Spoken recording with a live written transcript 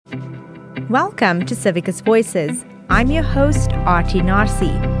Welcome to Civicus Voices. I'm your host, Arti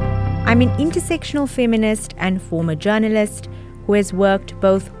Narsi. I'm an intersectional feminist and former journalist who has worked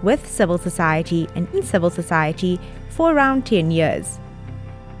both with civil society and in civil society for around 10 years.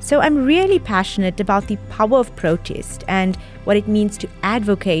 So I'm really passionate about the power of protest and what it means to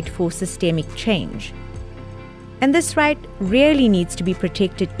advocate for systemic change. And this right really needs to be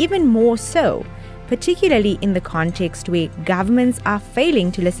protected even more so, particularly in the context where governments are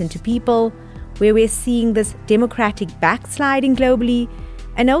failing to listen to people, where we're seeing this democratic backsliding globally,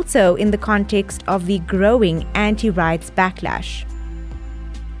 and also in the context of the growing anti-rights backlash.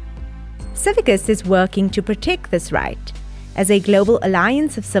 Civicus is working to protect this right. As a global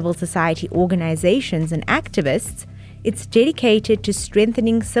alliance of civil society organizations and activists, it's dedicated to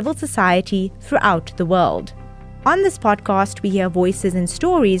strengthening civil society throughout the world. On this podcast, we hear voices and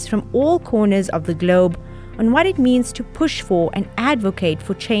stories from all corners of the globe on what it means to push for and advocate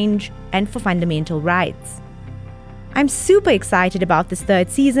for change and for fundamental rights. I'm super excited about this third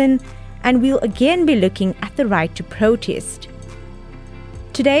season, and we'll again be looking at the right to protest.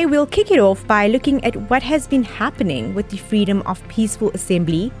 Today, we'll kick it off by looking at what has been happening with the freedom of peaceful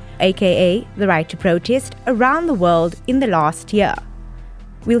assembly, aka the right to protest, around the world in the last year.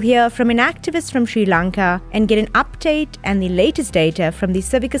 We'll hear from an activist from Sri Lanka and get an update and the latest data from the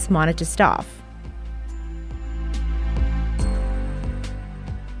Civicus Monitor staff.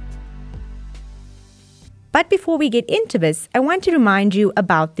 But before we get into this, I want to remind you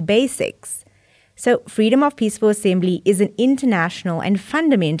about the basics. So, freedom of peaceful assembly is an international and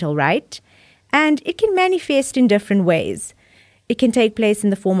fundamental right, and it can manifest in different ways. It can take place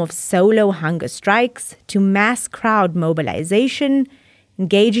in the form of solo hunger strikes, to mass crowd mobilization,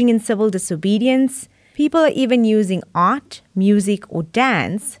 engaging in civil disobedience. People are even using art, music, or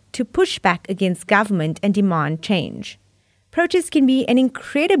dance to push back against government and demand change. Protests can be an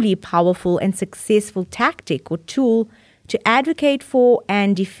incredibly powerful and successful tactic or tool to advocate for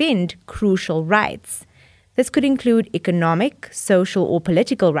and defend crucial rights. This could include economic, social, or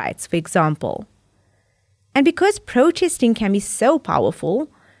political rights, for example. And because protesting can be so powerful,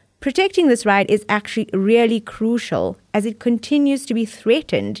 protecting this right is actually really crucial as it continues to be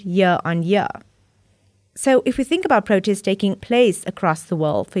threatened year on year. So if we think about protests taking place across the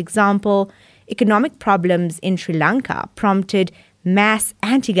world, for example, economic problems in Sri Lanka prompted mass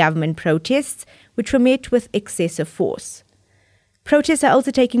anti-government protests which were met with excessive force. Protests are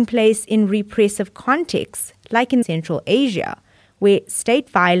also taking place in repressive contexts, like in Central Asia, where state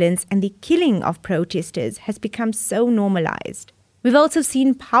violence and the killing of protesters has become so normalized. We've also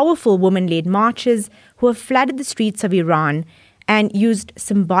seen powerful women-led marches who have flooded the streets of Iran and used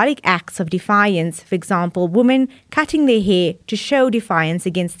symbolic acts of defiance, for example, women cutting their hair to show defiance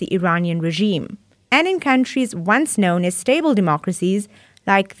against the Iranian regime. And in countries once known as stable democracies,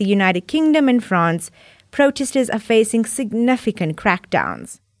 like the United Kingdom and France, protesters are facing significant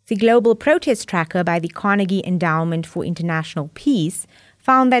crackdowns. The Global Protest Tracker by the Carnegie Endowment for International Peace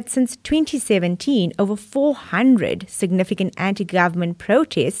found that since 2017, over 400 significant anti-government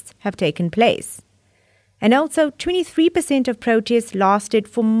protests have taken place. And also, 23% of protests lasted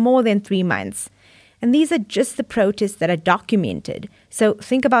for more than 3 months. And these are just the protests that are documented. So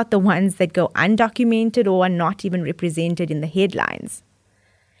think about the ones that go undocumented or are not even represented in the headlines.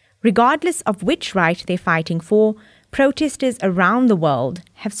 Regardless of which right they're fighting for, protesters around the world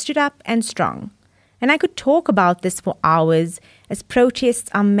have stood up and strong. And I could talk about this for hours, as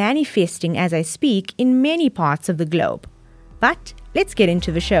protests are manifesting as I speak in many parts of the globe. But let's get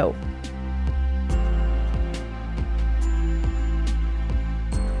into the show.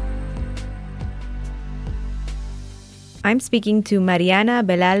 I'm speaking to Mariana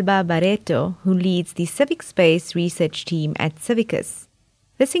Belalba Barreto, who leads the Civic Space research team at Civicus.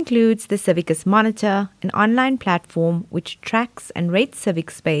 This includes the Civicus Monitor, an online platform which tracks and rates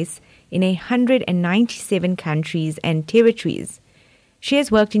civic space in 197 countries and territories. She has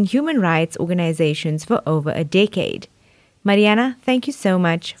worked in human rights organizations for over a decade. Mariana, thank you so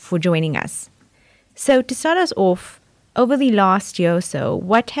much for joining us. So to start us off, over the last year or so,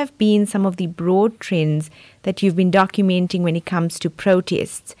 what have been some of the broad trends that you've been documenting when it comes to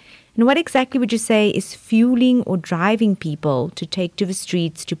protests? And what exactly would you say is fueling or driving people to take to the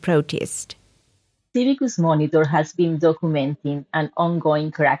streets to protest? Civicus Monitor has been documenting an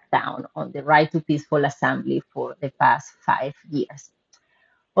ongoing crackdown on the right to peaceful assembly for the past 5 years.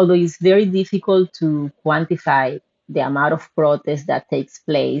 Although it's very difficult to quantify the amount of protest that takes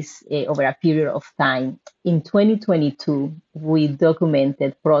place over a period of time, in 2022, we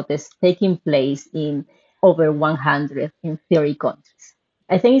documented protests taking place in over 130 countries.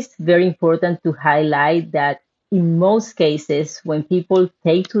 I think it's very important to highlight that in most cases, when people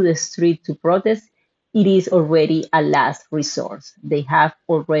take to the street to protest, it is already a last resort. They have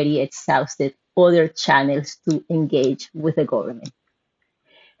already exhausted other channels to engage with the government.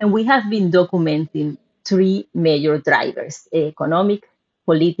 And we have been documenting three major drivers: economic,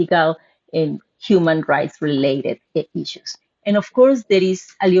 political, and human rights related issues. And of course, there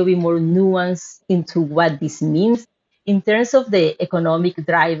is a little bit more nuance into what this means. In terms of the economic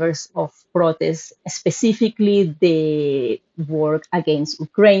drivers of protests, specifically the work against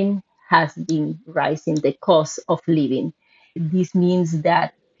Ukraine has been rising the cost of living. This means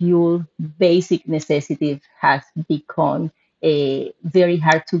that fuel, basic necessities, has become very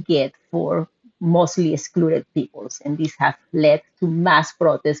hard to get for mostly excluded peoples. And this has led to mass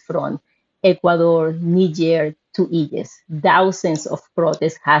protests from Ecuador, Niger to Egypt. Thousands of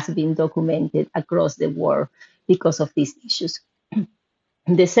protests has been documented across the world because of these issues.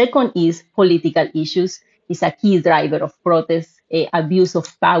 The second is political issues. Is a key driver of protests. Abuse of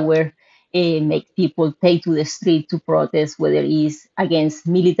power make people take to the street to protest, whether it is against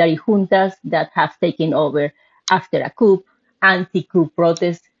military juntas that have taken over after a coup, anti-coup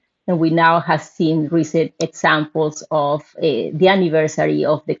protests. And we now have seen recent examples of the anniversary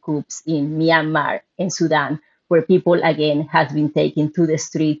of the coups in Myanmar and Sudan, where people again have been taken to the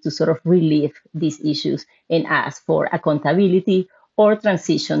street to sort of relieve these issues and ask for accountability or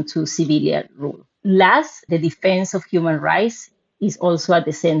transition to civilian rule. Last, the defense of human rights is also at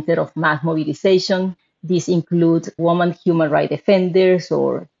the center of mass mobilization. This includes women human rights defenders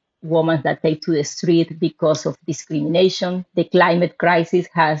or women that take to the street because of discrimination. The climate crisis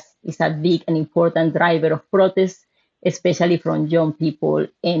is a big and important driver of protest, especially from young people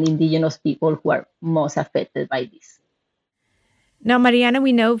and indigenous people who are most affected by this. Now, Mariana,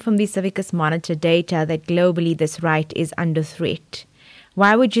 we know from the Civicus Monitor data that globally this right is under threat.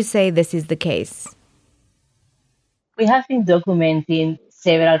 Why would you say this is the case? We have been documenting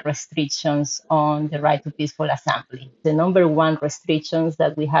several restrictions on the right to peaceful assembly. The number one restrictions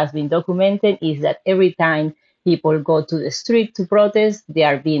that we have been documenting is that every time people go to the street to protest, they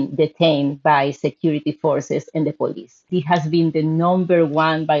are being detained by security forces and the police. It has been the number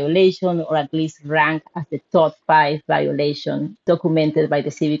one violation, or at least ranked as the top 5 violation documented by the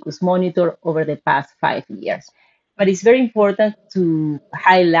Civicus Monitor over the past 5 years. But it's very important to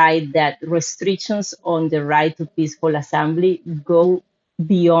highlight that restrictions on the right to peaceful assembly go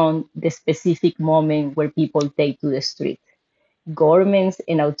beyond the specific moment where people take to the street. Governments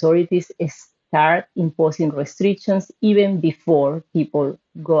and authorities start imposing restrictions even before people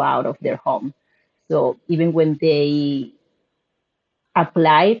go out of their home. So even when they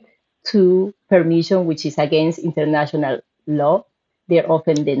apply to permission, which is against international law, they're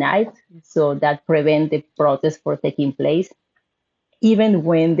often denied. So that prevents the protest from taking place. Even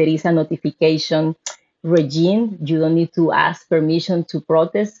when there is a notification regime, you don't need to ask permission to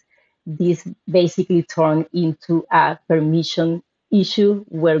protest. This basically turned into a permission issue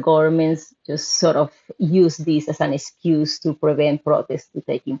where governments just sort of use this as an excuse to prevent protests to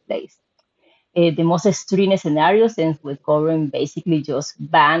taking place. The most extreme scenarios and with government basically just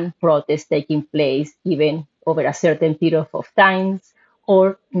ban protests taking place even over a certain period of times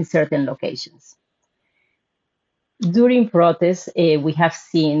or in certain locations. During protests, we have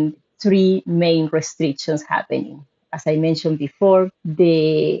seen three main restrictions happening. As I mentioned before,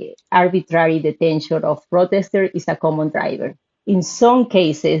 the arbitrary detention of protesters is a common driver. In some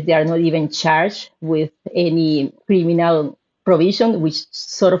cases, they are not even charged with any criminal provision, which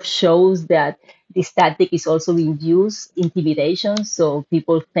sort of shows that this tactic is also being used, intimidation, so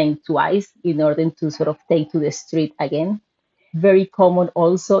people think twice in order to sort of take to the street again. Very common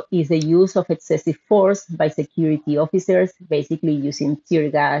also is the use of excessive force by security officers, basically using tear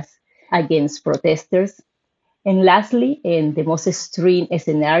gas against protesters. And lastly, and the most extreme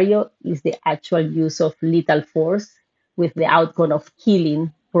scenario, is the actual use of lethal force with the outcome of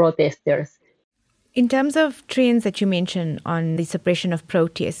killing protesters. In terms of trends that you mentioned on the suppression of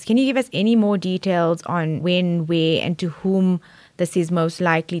protests, can you give us any more details on when, where, and to whom this is most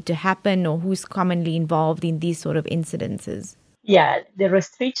likely to happen, or who's commonly involved in these sort of incidences? Yeah, the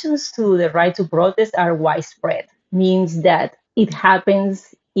restrictions to the right to protest are widespread, means that it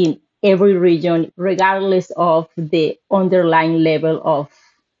happens in every region, regardless of the underlying level of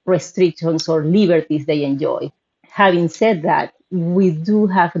restrictions or liberties they enjoy. Having said that, we do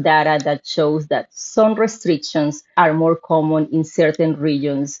have data that shows that some restrictions are more common in certain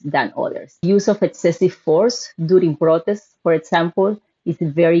regions than others. Use of excessive force during protests, for example, is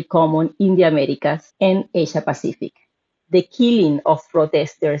very common in the Americas and Asia Pacific. The killing of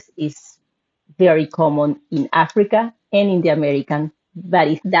protesters is very common in Africa and in the American, but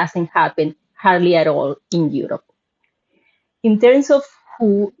it doesn't happen hardly at all in Europe. In terms of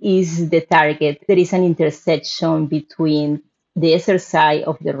who is the target, there is an intersection between the exercise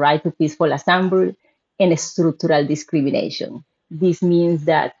of the right to peaceful assembly and structural discrimination. This means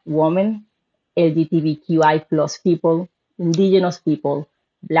that women, LGBTQI plus people, indigenous people,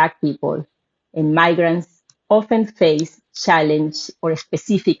 Black people, and migrants often face challenge or a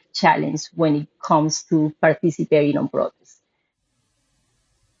specific challenge when it comes to participating on protests.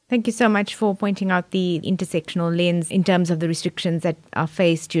 Thank you so much for pointing out the intersectional lens in terms of the restrictions that are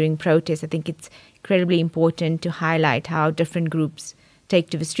faced during protests. I think it's incredibly important to highlight how different groups take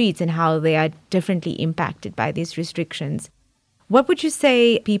to the streets and how they are differently impacted by these restrictions. What would you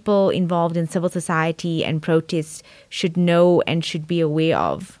say people involved in civil society and protests should know and should be aware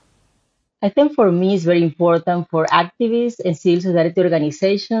of? I think for me, it's very important for activists and civil society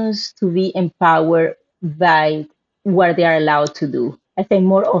organizations to be empowered by what they are allowed to do. I think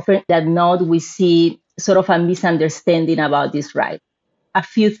more often than not, we see sort of a misunderstanding about this right. A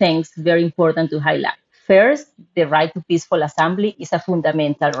few things very important to highlight. First, the right to peaceful assembly is a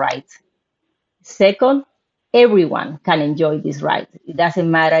fundamental right. Second, everyone can enjoy this right. It doesn't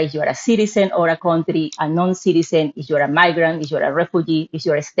matter if you're a citizen or a country, a non-citizen, if you're a migrant, if you're a refugee, if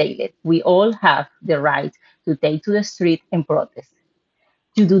you're a stateless. We all have the right to take to the street and protest.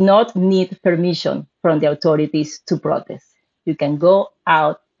 You do not need permission from the authorities to protest. You can go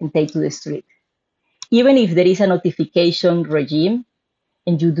out and take to the street. Even if there is a notification regime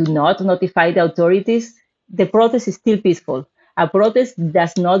and you do not notify the authorities, the protest is still peaceful. A protest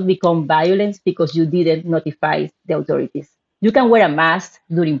does not become violence because you didn't notify the authorities. You can wear a mask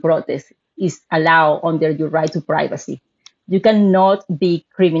during protests. It's allowed under your right to privacy. You cannot be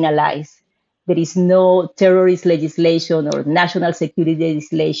criminalized. There is no terrorist legislation or national security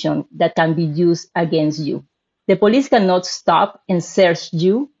legislation that can be used against you. The police cannot stop and search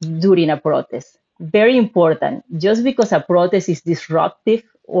you during a protest. Very important. Just because a protest is disruptive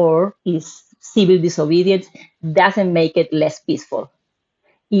or is civil disobedience doesn't make it less peaceful.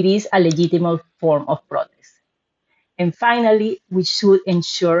 It is a legitimate form of protest. And finally, we should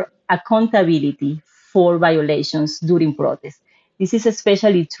ensure accountability for violations during protests. This is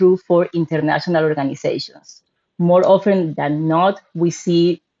especially true for international organizations. More often than not, we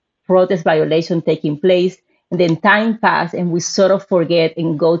see protest violations taking place, and then time passes and we sort of forget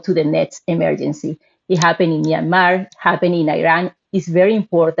and go to the next emergency. It happened in Myanmar, happened in Iran. It's very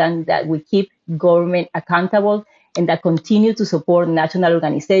important that we keep government accountable and that continue to support national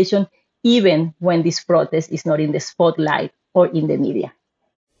organizations even when this protest is not in the spotlight or in the media.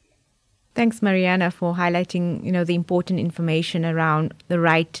 Thanks, Mariana, for highlighting, the important information around the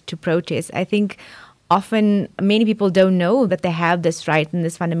right to protest. I think often many people don't know that they have this right, and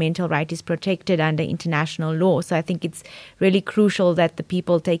this fundamental right is protected under international law. So I think it's really crucial that the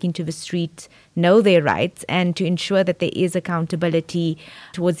people taking to the street know their rights and to ensure that there is accountability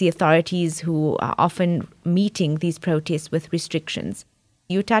towards the authorities who are often meeting these protests with restrictions.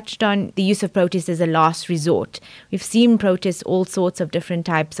 You touched on the use of protests as a last resort. We've seen protests, all sorts of different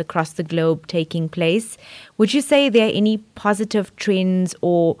types across the globe taking place. Would you say there are any positive trends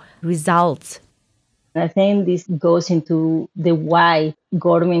or results? I think this goes into the why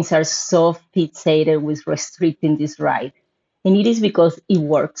governments are so fixated with restricting this right. And it is because it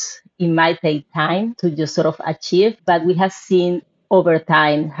works. It might take time to just sort of achieve, but we have seen over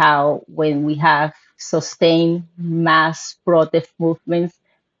time how when we have sustained mass protest movements,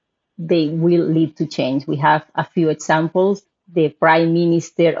 they will lead to change. We have a few examples. The Prime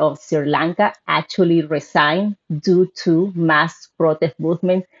Minister of Sri Lanka actually resigned due to mass protest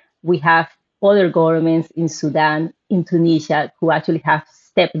movements. We have other governments in Sudan, in Tunisia, who actually have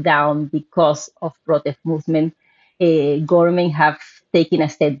stepped down because of protest movement. Government have taken a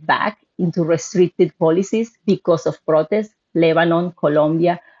step back into restricted policies because of protests. Lebanon,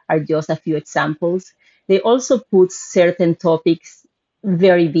 Colombia are just a few examples. They also put certain topics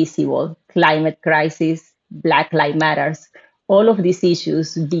very visible: climate crisis, Black Lives Matter. All of these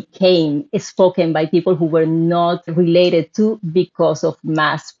issues became spoken by people who were not related to because of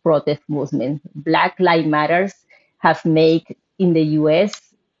mass protest movement. Black Lives Matter have made in the US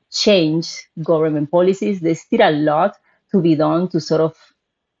change government policies. There's still a lot to be done to sort of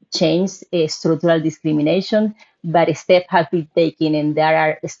change structural discrimination, but steps have been taken and they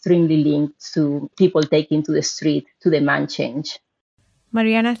are extremely linked to people taking to the street to demand change.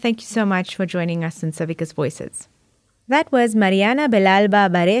 Mariana, thank you so much for joining us in Civicus Voices. That was Mariana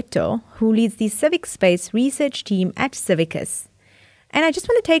Belalba Barreto, who leads the Civic Space research team at Civicus. And I just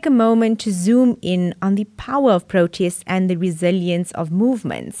want to take a moment to zoom in on the power of protests and the resilience of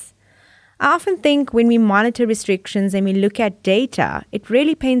movements. I often think when we monitor restrictions and we look at data, it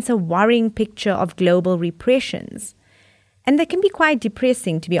really paints a worrying picture of global repressions. And that can be quite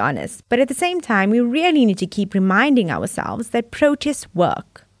depressing, to be honest. But at the same time, we really need to keep reminding ourselves that protests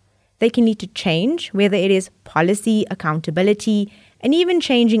work. They can lead to change, whether it is policy, accountability, and even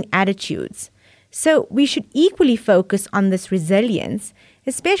changing attitudes. So we should equally focus on this resilience,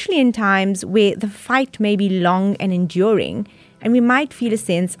 especially in times where the fight may be long and enduring, and we might feel a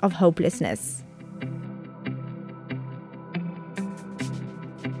sense of hopelessness.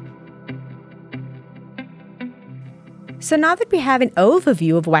 So now that we have an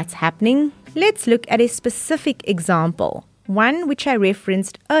overview of what's happening, let's look at a specific example, one which I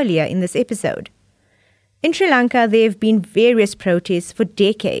referenced earlier in this episode. In Sri Lanka, there have been various protests for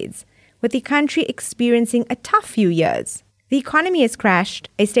decades, with the country experiencing a tough few years. The economy has crashed,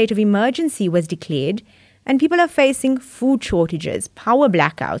 a state of emergency was declared, and people are facing food shortages, power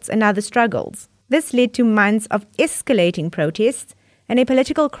blackouts, and other struggles. This led to months of escalating protests and a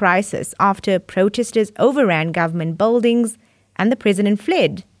political crisis after protesters overran government buildings and the president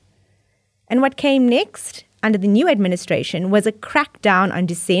fled. And what came next, under the new administration, was a crackdown on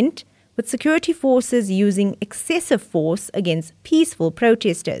dissent, with security forces using excessive force against peaceful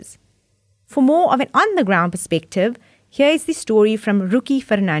protesters. For more of an on-the-ground perspective, here is the story from Ruki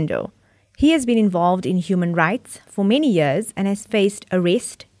Fernando. He has been involved in human rights for many years and has faced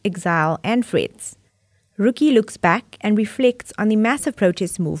arrest, exile, and threats. Ruki looks back and reflects on the massive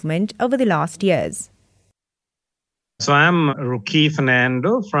protest movement over the last years. So I'm Ruki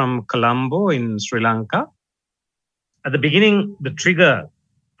Fernando from Colombo in Sri Lanka. At the beginning, the trigger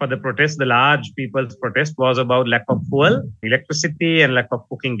for the protest, the large people's protest, was about lack of fuel, electricity, and lack of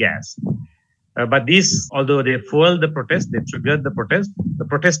cooking gas. But these, although they fueled the protest, they triggered the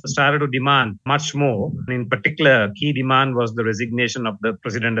protest started to demand much more. In particular, key demand was the resignation of the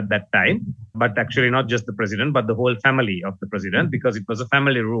president at that time, but actually not just the president, but the whole family of the president, because it was a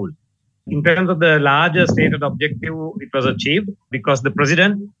family rule. In terms of the larger stated objective, it was achieved because the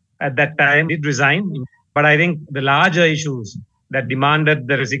president at that time did resign. But I think the larger issues that demanded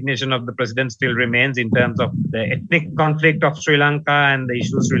the resignation of the president still remains in terms of the ethnic conflict of Sri Lanka and the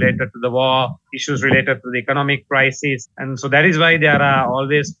issues related to the war, issues related to the economic crisis. And so that is why there are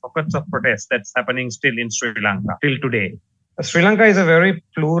always pockets of protest that's happening still in Sri Lanka till today. Sri Lanka is a very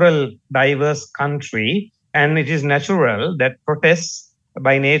plural, diverse country, and it is natural that protests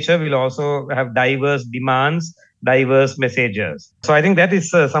by nature will also have diverse demands, diverse messages. So I think that is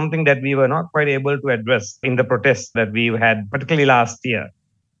something that we were not quite able to address in the protests that we had, particularly last year.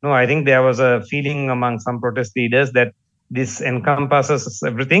 No, I think there was a feeling among some protest leaders that this encompasses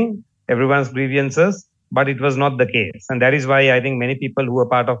everything, everyone's grievances, but it was not the case. And that is why I think many people who were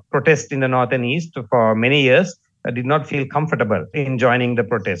part of protest in the North and East for many years did not feel comfortable in joining the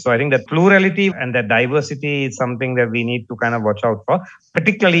protest. So I think that plurality and that diversity is something that we need to kind of watch out for,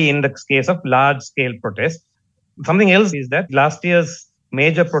 particularly in the case of large-scale protests. Something else is that last year's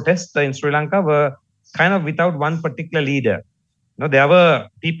major protests in Sri Lanka were kind of without one particular leader. There were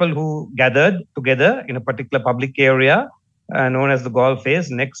people who gathered together in a particular public area known as the Golf Face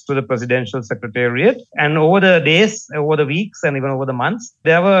next to the presidential secretariat. And over the days, over the weeks, and even over the months,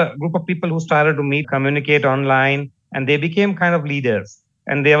 there were a group of people who started to meet, communicate online, and they became kind of leaders.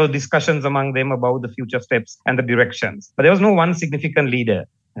 And there were discussions among them about the future steps and the directions. But there was no one significant leader.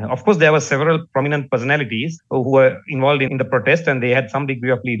 Of course, there were several prominent personalities who were involved in the protest, and they had some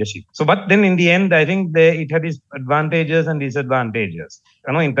degree of leadership. So, but then in the end, I think it had its advantages and disadvantages.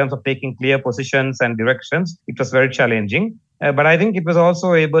 In terms of taking clear positions and directions, it was very challenging. But I think it was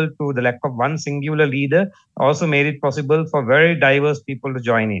also able to, the lack of one singular leader also made it possible for very diverse people to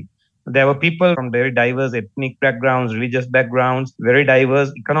join in. There were people from very diverse ethnic backgrounds, religious backgrounds, very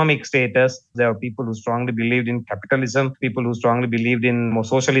diverse economic status. There were people who strongly believed in capitalism, people who strongly believed in more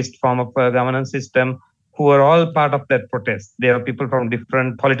socialist form of governance system, who were all part of that protest. There were people from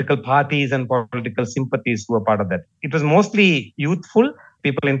different political parties and political sympathies who were part of that. It was mostly youthful,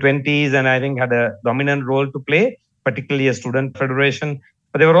 people in 20s, and I think had a dominant role to play, particularly a student federation.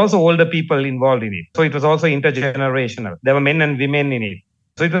 But there were also older people involved in it. So it was also intergenerational. There were men and women in it.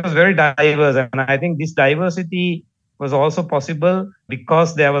 So it was very diverse. And I think this diversity was also possible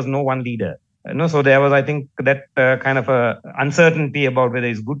because there was no one leader. So there was, I think, that kind of a uncertainty about whether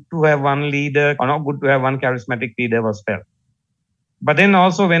it's good to have one leader or not good to have one charismatic leader was felt. But then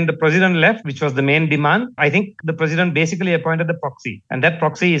also when the president left, which was the main demand, I think the president basically appointed the proxy. And that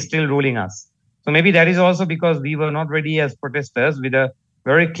proxy is still ruling us. So maybe that is also because we were not ready as protesters with a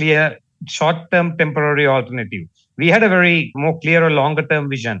very clear short-term temporary alternative. We had a very more clearer, longer-term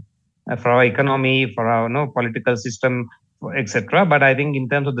vision for our economy, for our political system, etc. But I think in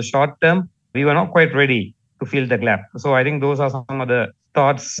terms of the short term, we were not quite ready to fill the gap. So I think those are some of the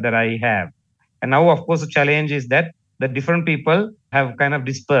thoughts that I have. And now, of course, the challenge is that the different people have kind of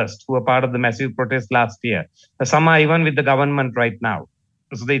dispersed who were part of the massive protest last year. Some are even with the government right now.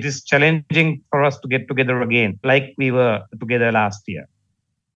 So it is challenging for us to get together again, like we were together last year.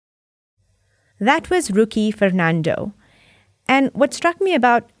 That was Ruki Fernando. And what struck me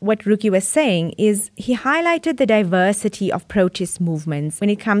about what Ruki was saying is he highlighted the diversity of protest movements when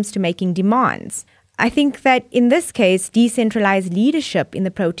it comes to making demands. I think that in this case, decentralized leadership in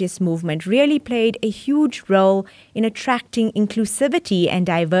the protest movement really played a huge role in attracting inclusivity and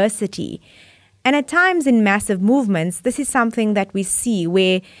diversity. And at times in massive movements, this is something that we see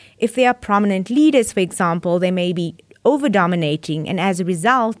where if there are prominent leaders, for example, they may be over-dominating, and as a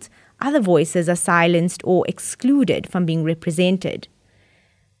result, other voices are silenced or excluded from being represented.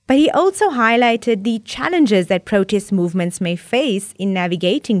 But he also highlighted the challenges that protest movements may face in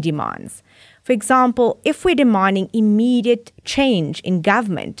navigating demands. For example, if we're demanding immediate change in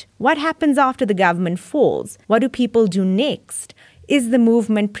government, what happens after the government falls? What do people do next? Is the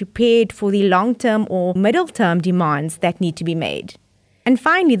movement prepared for the long-term or middle-term demands that need to be made? And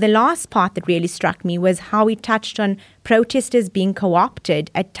finally, the last part that really struck me was how he touched on protesters being co-opted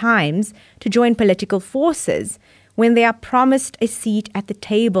at times to join political forces when they are promised a seat at the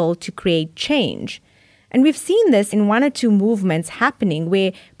table to create change. And we've seen this in one or two movements happening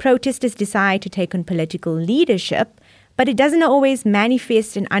where protesters decide to take on political leadership, but it doesn't always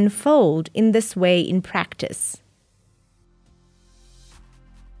manifest and unfold in this way in practice.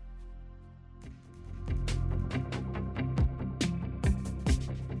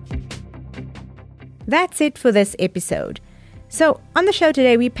 That's it for this episode. So, on the show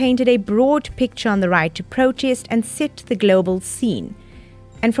today, we painted a broad picture on the right to protest and set the global scene.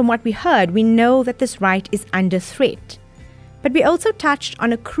 And from what we heard, we know that this right is under threat. But we also touched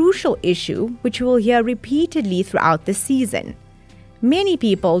on a crucial issue, which we will hear repeatedly throughout the season. Many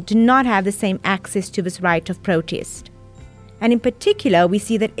people do not have the same access to this right of protest. And in particular, we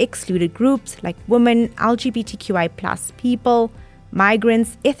see that excluded groups like women, LGBTQI+ people,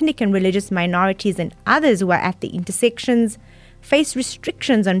 migrants, ethnic and religious minorities, and others who are at the intersections face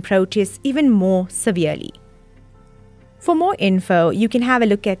restrictions on protests even more severely. For more info, you can have a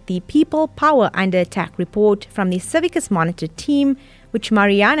look at the People Power Under Attack report from the Civicus Monitor team, which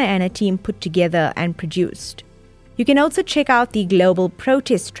Mariana and her team put together and produced. You can also check out the Global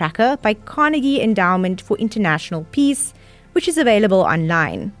Protest Tracker by Carnegie Endowment for International Peace, which is available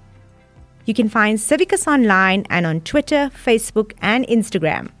online. You can find Civicus online and on Twitter, Facebook, and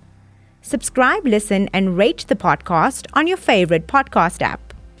Instagram. Subscribe, listen, and rate the podcast on your favorite podcast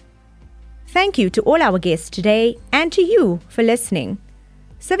app. Thank you to all our guests today and to you for listening.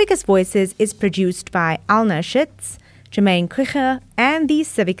 Civicus Voices is produced by Alna Schitz, Jermaine Kucher, and the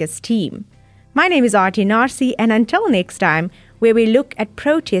Civicus team. My name is Arti Narsi, and until next time, where we look at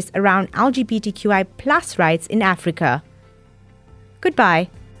protests around LGBTQI+ rights in Africa. Goodbye.